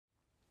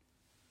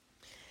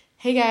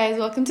Hey guys,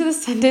 welcome to the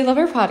Sunday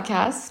Lover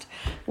podcast.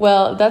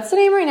 Well, that's the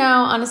name right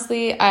now.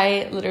 Honestly,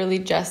 I literally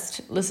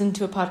just listened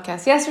to a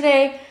podcast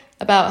yesterday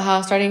about how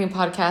starting a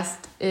podcast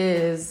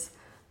is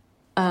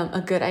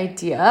a good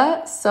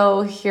idea.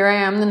 So here I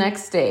am the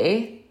next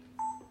day,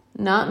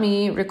 not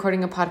me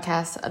recording a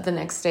podcast the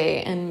next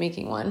day and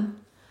making one.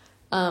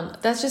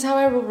 That's just how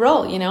I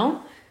roll, you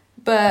know?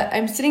 But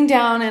I'm sitting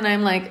down and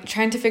I'm like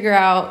trying to figure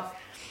out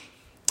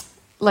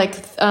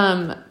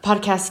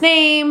podcast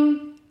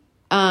name,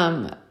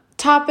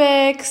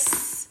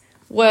 topics,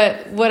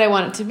 what I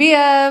want it to be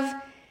of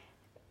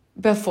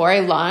before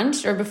I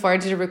launched or before I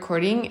did a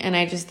recording. And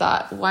I just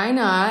thought, why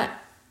not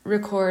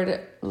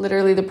record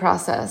literally the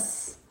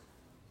process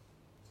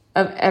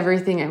of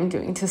everything I'm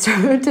doing to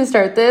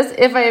start this,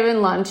 if I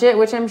even launch it,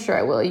 which I'm sure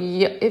I will.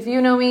 If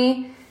you know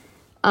me,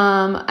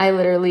 I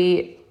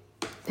literally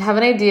have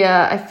an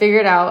idea, I figure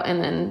it out,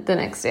 and then the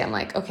next day I'm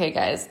like, okay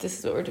guys, this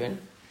is what we're doing.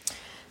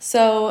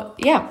 So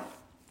yeah.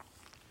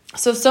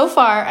 So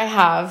far I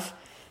have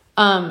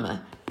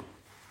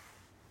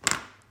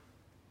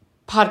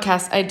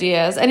podcast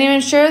ideas. And I'm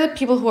sure that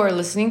people who are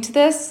listening to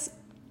this,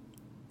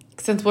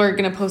 since we're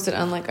going to post it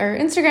on like our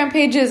Instagram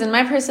pages and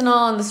my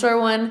personal and the store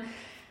one,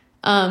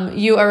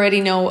 you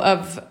already know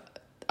of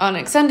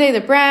Onyx Sunday,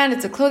 the brand.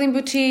 It's a clothing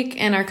boutique,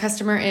 and our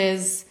customer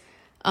is,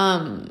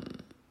 a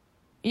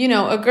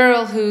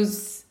girl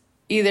who's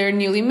either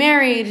newly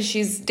married,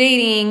 she's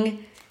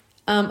dating,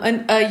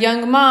 a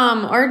young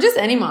mom, or just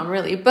any mom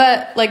really.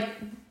 But like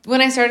when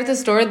I started the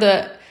store,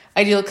 the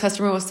ideal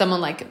customer was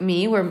someone like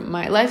me, where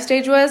my life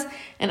stage was,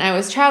 and I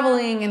was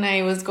traveling and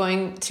I was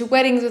going to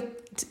weddings with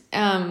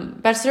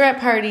bachelorette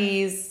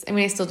parties. I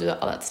mean, I still do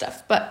all that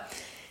stuff, but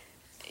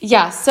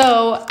yeah.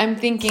 So I'm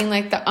thinking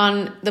like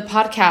on the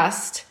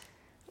podcast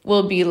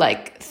will be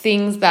like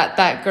things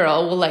that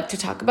girl will like to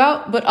talk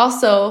about, but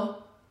also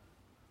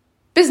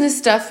business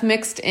stuff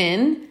mixed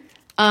in.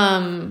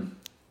 And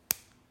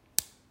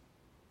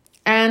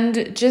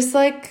just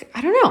like,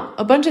 I don't know,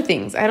 a bunch of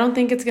things. I don't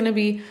think it's going to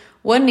be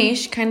one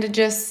niche, kind of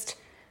just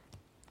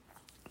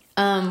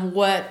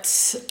what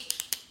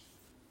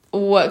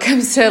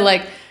comes to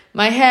like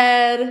my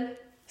head,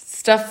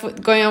 stuff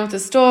going on with the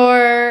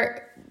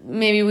store.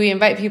 Maybe we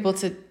invite people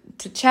to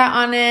chat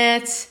on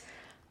it.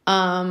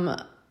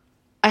 I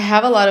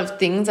have a lot of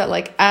things that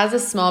like as a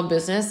small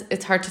business,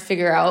 it's hard to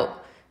figure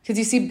out because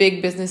you see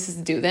big businesses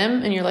do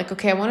them and you're like,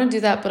 okay, I want to do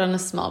that, but on a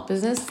small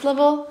business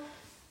level.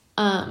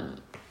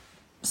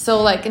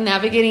 So like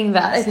navigating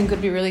that I think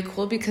would be really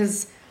cool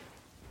because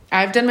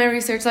I've done my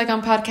research like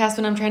on podcasts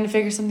when I'm trying to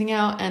figure something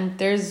out, and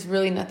there's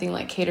really nothing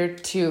like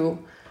catered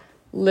to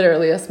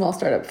literally a small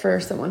startup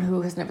for someone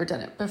who has never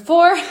done it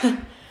before.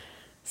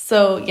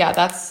 So yeah,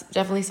 that's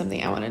definitely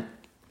something I want to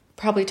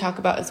probably talk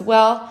about as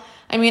well.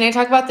 I mean, I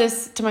talk about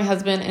this to my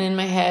husband and in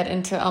my head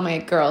and to all my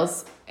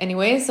girls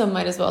anyway, so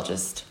might as well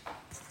just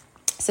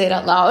say it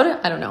out loud.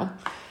 I don't know.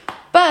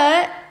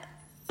 But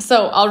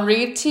so I'll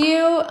read to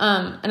you,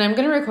 and I'm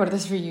going to record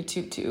this for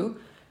YouTube too.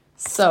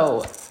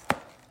 So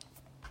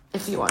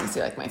if you want to see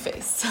like my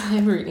face,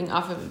 I'm reading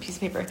off of a piece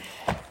of paper,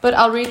 but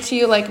I'll read to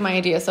you like my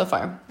idea so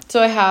far.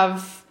 So I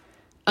have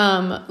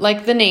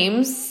like the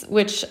names,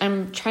 which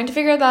I'm trying to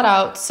figure that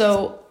out.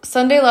 So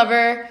Sunday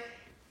Lover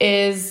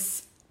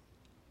is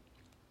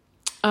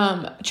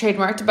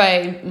trademarked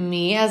by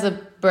me as a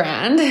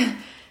brand.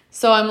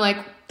 So I'm like,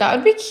 that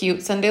would be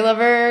cute. Sunday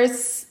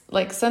Lovers,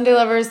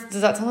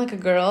 does that sound like a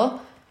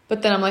girl?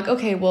 But then I'm like,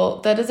 okay,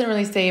 well, that doesn't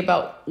really say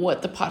about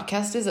what the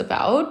podcast is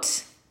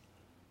about,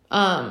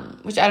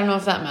 which I don't know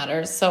if that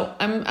matters. So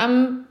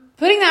I'm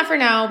putting that for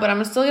now, but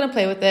I'm still going to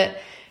play with it.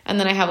 And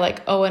then I have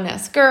like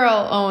ONS girl,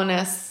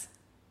 ONS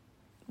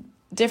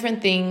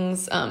different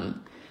things.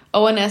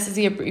 ONS is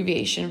the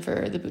abbreviation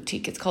for the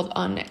boutique. It's called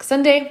On Next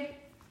Sunday.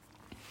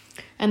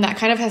 And that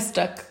kind of has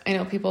stuck. I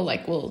know people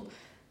like will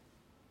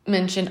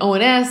mention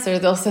ONS, or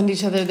they'll send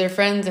each other their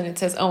friends and it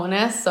says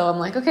ONS. So I'm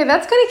like, okay,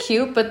 that's kind of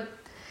cute, but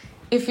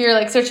if you're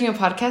like searching a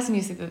podcast and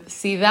you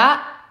see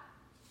that,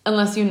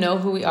 unless you know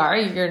who we are,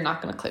 you're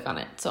not going to click on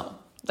it. So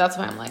that's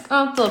why I'm like,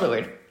 oh, it's a little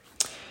bit weird.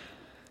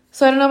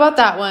 So I don't know about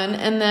that one.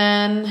 And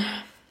then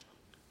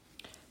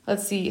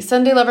let's see,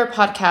 Sunday Lover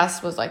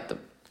podcast was like the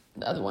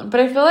other one, but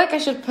I feel like I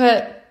should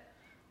put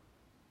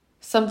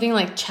something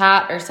like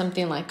chat or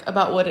something like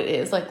about what it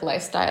is, like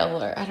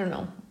lifestyle, or I don't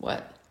know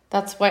what.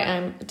 That's why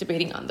I'm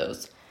debating on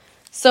those.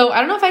 So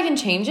I don't know if I can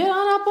change it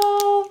on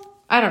Apple.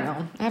 I don't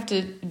know. I have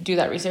to do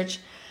that research.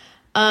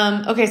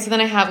 Okay, so then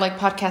I have like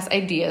podcast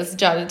ideas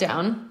jotted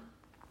down,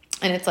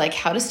 and it's like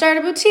how to start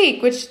a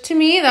boutique, which to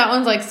me, that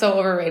one's like so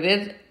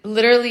overrated.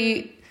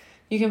 Literally,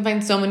 you can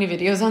find so many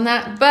videos on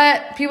that,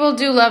 but people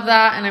do love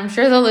that, and I'm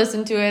sure they'll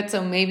listen to it.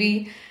 So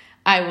maybe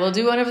I will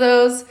do one of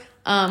those.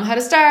 How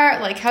to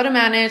start, like how to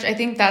manage. I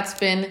think I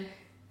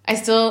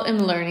still am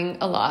learning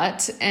a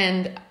lot,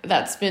 and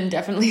that's been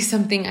definitely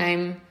something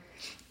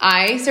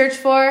I search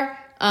for.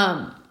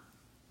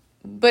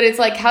 But it's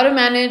like how to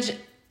manage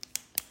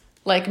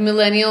like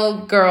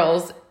millennial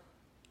girls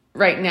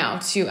right now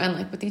to, and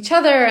like with each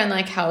other, and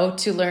like how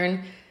to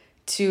learn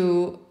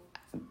to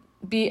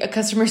be a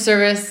customer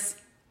service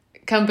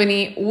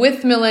company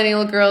with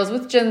millennial girls,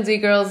 with Gen Z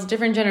girls,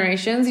 different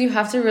generations, you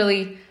have to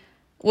really,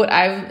 what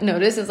I've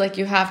noticed is like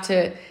you have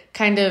to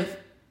kind of,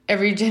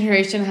 every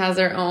generation has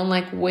their own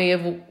like way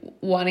of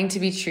wanting to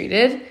be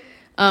treated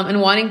and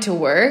wanting to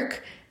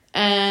work.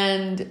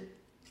 And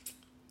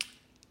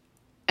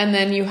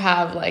then you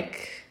have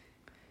like,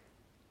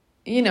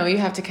 you know, you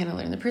have to kind of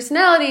learn the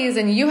personalities,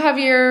 and you have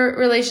your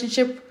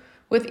relationship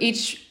with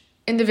each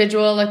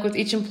individual, like with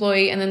each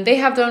employee, and then they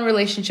have their own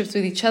relationships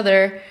with each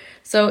other.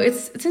 So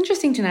it's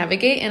interesting to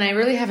navigate, and I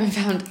really haven't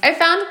I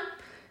found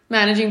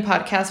managing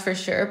podcasts for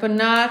sure, but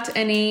not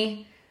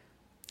any,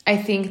 I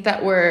think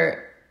that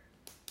were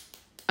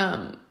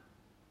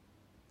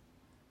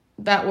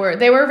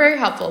they were very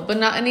helpful, but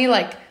not any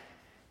like,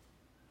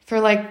 for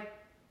like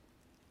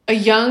a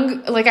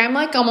young, like I'm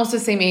like almost the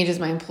same age as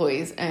my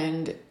employees,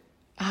 and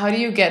how do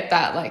you get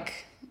that, like,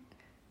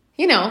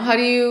 you know, how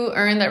do you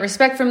earn that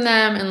respect from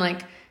them, and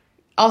like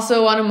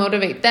also want to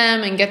motivate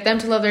them and get them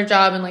to love their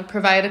job, and like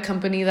provide a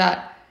company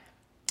that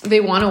they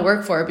want to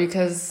work for?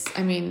 Because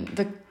I mean,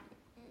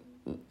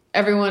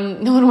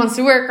 no one wants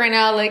to work right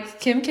now, like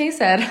Kim K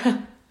said.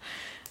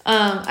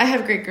 I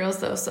have great girls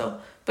though, so,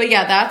 but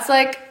yeah, that's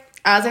like,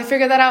 as I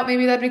figure that out,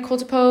 maybe that'd be cool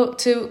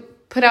to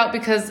put out,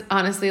 because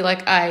honestly,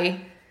 like I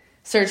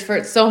searched for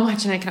it so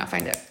much and I cannot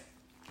find it.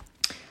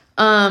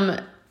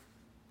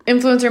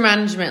 Influencer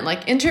management,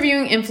 like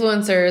interviewing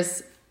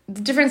influencers,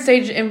 different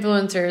stage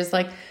influencers,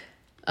 like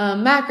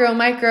macro,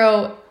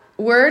 micro.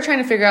 We're trying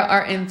to figure out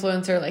our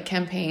influencer like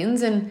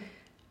campaigns, and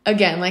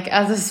again, like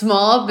as a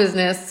small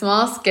business,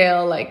 small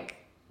scale, like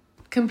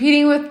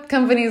competing with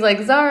companies like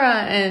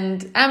Zara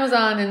and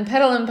Amazon and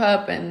Petal and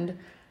Pup and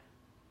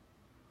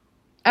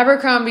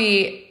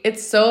Abercrombie,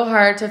 it's so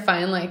hard to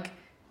find like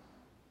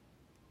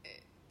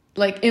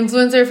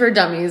influencer for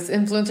dummies,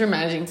 influencer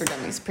managing for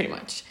dummies, pretty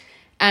much.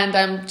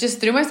 And just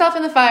threw myself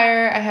in the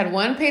fire. I had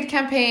one paid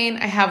campaign.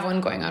 I have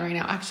one going on right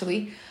now,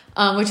 actually,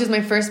 which is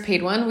my first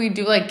paid one. We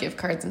do like gift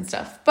cards and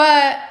stuff,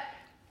 but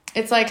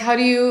it's like, how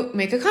do you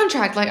make a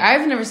contract? Like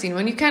I've never seen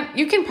one. You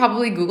can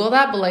probably Google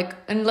that, but like,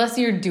 unless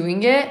you're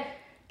doing it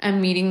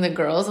and meeting the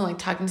girls and like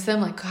talking to them,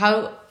 like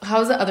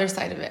how's the other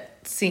side of it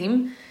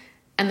seem?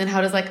 And then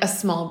how does like a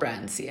small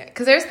brand see it?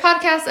 Because there's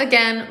podcasts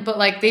again, but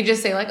like they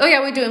just say like, oh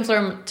yeah, we do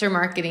influencer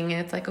marketing.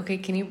 And it's like, okay,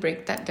 can you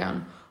break that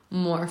down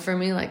more for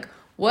me? Like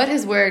what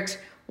has worked?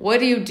 What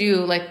do you do?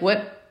 Like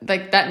what,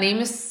 like that name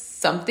is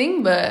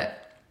something,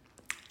 but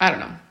I don't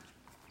know.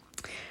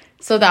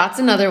 So that's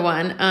another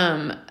one.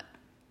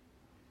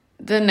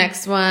 The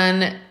next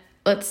one,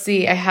 let's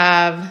see, I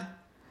have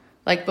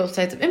like both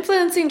sides of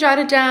influencing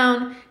jotted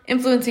down,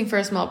 influencing for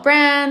a small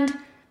brand.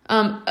 A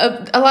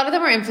lot of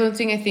them are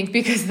influencing, I think,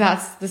 because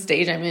that's the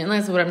stage I'm in.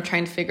 That's what I'm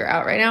trying to figure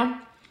out right now.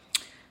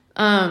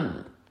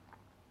 And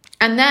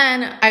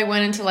then I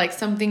went into like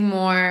something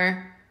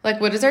more like,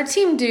 what does our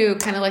team do?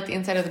 Kind of like the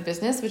inside of the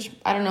business, which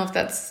I don't know if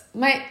that's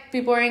might be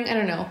boring. I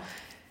don't know.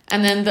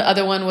 And then the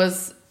other one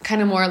was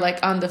kind of more like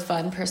on the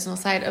fun personal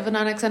side of an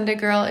Onyx Sunday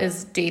girl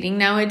is dating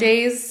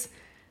nowadays.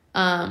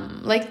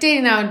 Like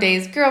dating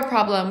nowadays, girl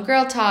problem,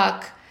 girl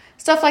talk,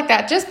 stuff like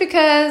that. Just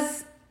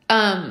because,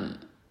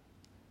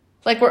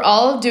 like we're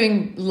all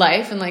doing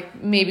life, and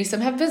like maybe some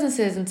have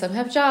businesses and some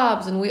have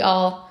jobs, and we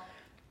all,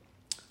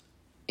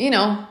 you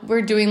know,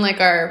 we're doing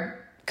like our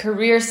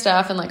career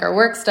stuff and like our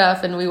work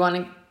stuff, and we want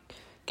to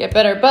get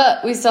better,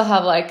 but we still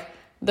have like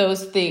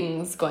those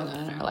things going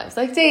on in our lives,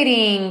 like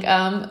dating,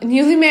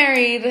 newly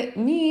married,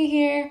 me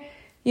here,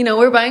 you know,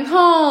 we're buying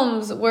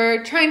homes,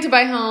 we're trying to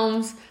buy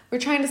homes, we're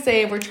trying to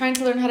save, we're trying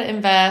to learn how to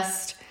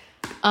invest.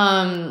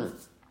 I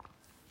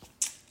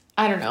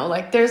don't know,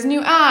 like there's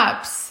new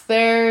apps,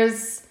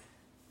 there's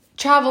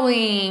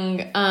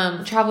traveling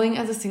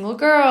as a single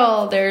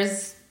girl,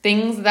 there's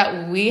things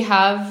that we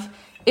have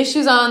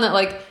issues on that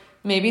like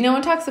maybe no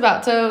one talks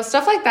about. So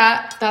stuff like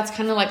that, that's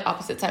kind of like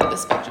opposite side of the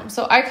spectrum.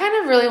 So I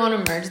kind of really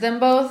want to merge them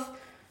both.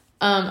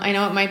 I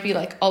know it might be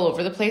like all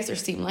over the place or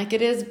seem like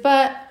it is,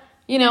 but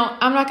you know,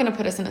 I'm not going to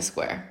put us in a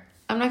square.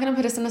 I'm not going to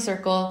put us in a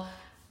circle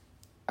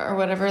or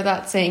whatever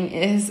that saying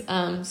is.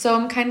 So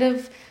I'm kind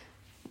of,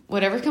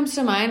 whatever comes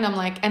to mind, I'm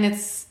like, and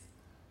it's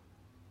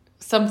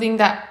something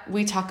that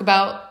we talk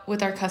about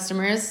with our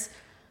customers.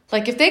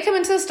 Like if they come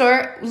into the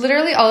store,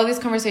 literally all of these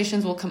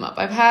conversations will come up.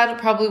 I've had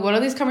probably one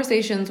of these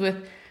conversations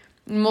with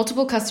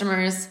multiple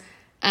customers,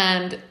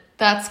 and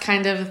that's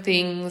kind of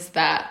things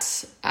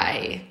that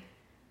I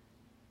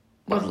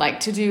would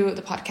like to do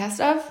the podcast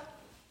of.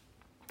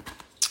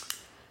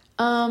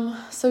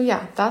 So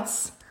yeah,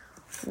 that's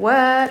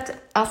what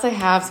else I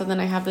have. So then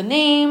I have the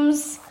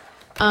names.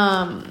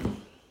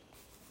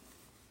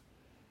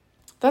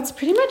 That's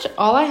pretty much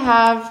all I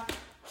have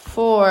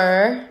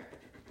for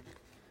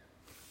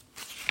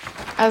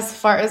as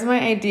far as my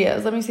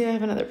ideas. Let me see if I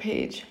have another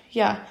page.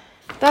 Yeah,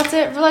 that's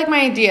it for like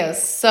my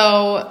ideas.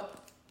 So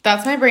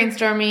that's my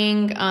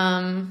brainstorming.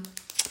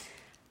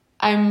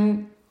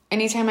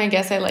 Anytime I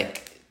guess I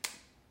like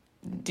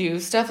do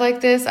stuff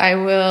like this, I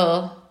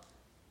will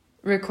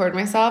record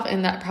myself,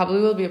 and that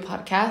probably will be a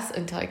podcast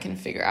until I can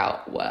figure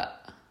out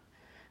what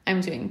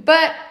I'm doing.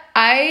 But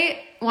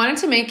I wanted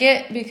to make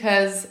it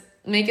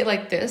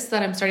like this,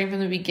 that I'm starting from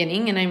the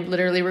beginning and I'm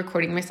literally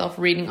recording myself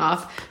reading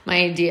off my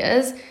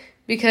ideas,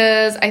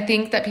 because I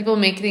think that people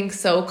make things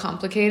so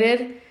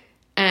complicated,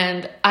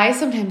 and I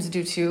sometimes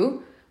do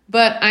too,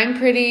 but I'm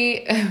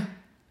pretty,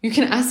 you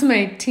can ask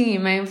my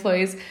team, my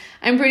employees,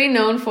 I'm pretty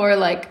known for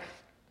like,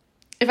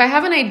 if I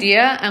have an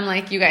idea, I'm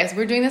like, you guys,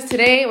 we're doing this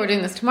today, we're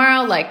doing this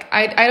tomorrow. Like,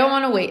 I don't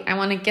want to wait. I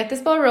want to get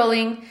this ball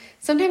rolling.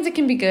 Sometimes it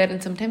can be good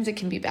and sometimes it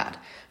can be bad,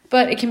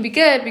 but it can be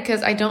good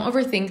because I don't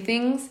overthink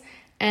things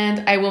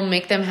and I will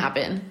make them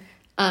happen.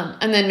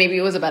 And then maybe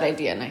it was a bad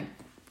idea and I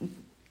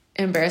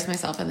embarrass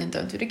myself and then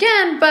don't do it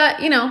again. But,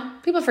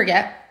 people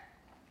forget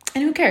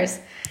and who cares?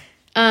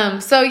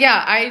 So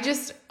yeah, I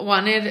just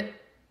wanted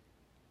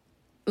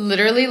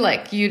literally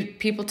like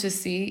people to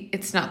see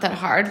it's not that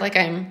hard. Like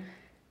I'm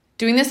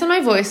doing this on my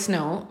voice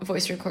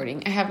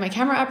recording. I have my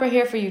camera up right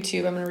here for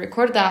YouTube. I'm going to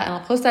record that and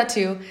I'll post that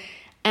too.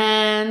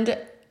 And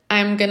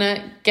I'm going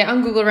to get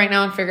on Google right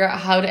now and figure out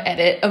how to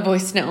edit a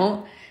voice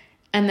note.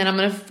 And then I'm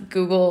going to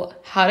Google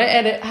how to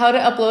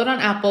upload on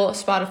Apple,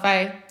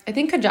 Spotify. I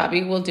think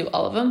Kajabi will do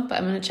all of them, but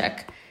I'm going to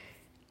check.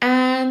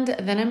 And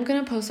then I'm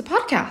going to post a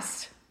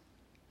podcast.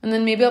 And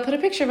then maybe I'll put a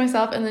picture of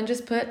myself and then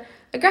just put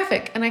a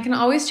graphic. And I can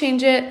always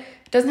change it.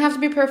 It doesn't have to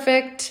be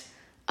perfect.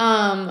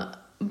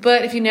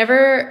 But if you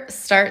never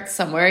start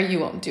somewhere, you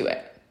won't do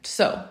it.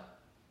 So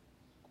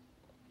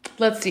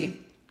let's see.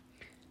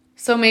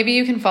 So maybe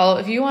you can follow.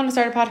 If you want to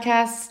start a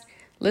podcast,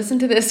 listen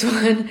to this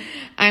one.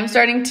 I'm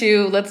starting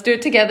to. Let's do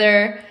it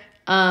together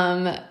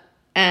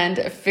and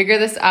figure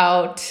this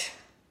out.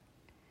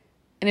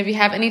 And if you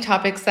have any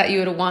topics that you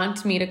would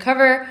want me to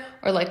cover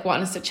or like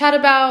want us to chat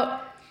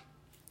about,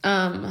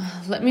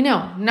 let me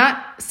know.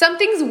 Some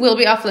things will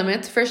be off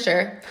limits for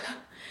sure,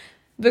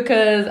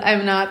 because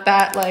I'm not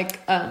that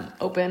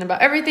open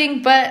about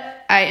everything,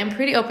 but I am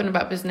pretty open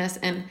about business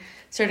and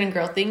certain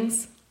girl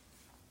things.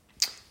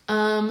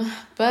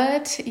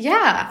 But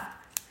yeah,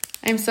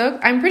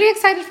 I'm pretty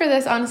excited for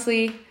this,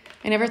 honestly.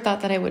 I never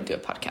thought that I would do a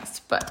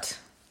podcast, but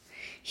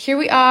here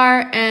we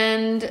are,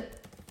 and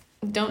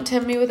don't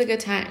tempt me with a good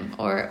time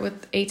or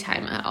with a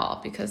time at all,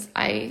 because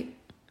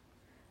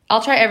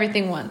I'll try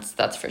everything once,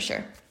 that's for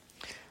sure.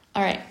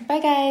 All right, bye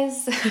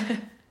guys.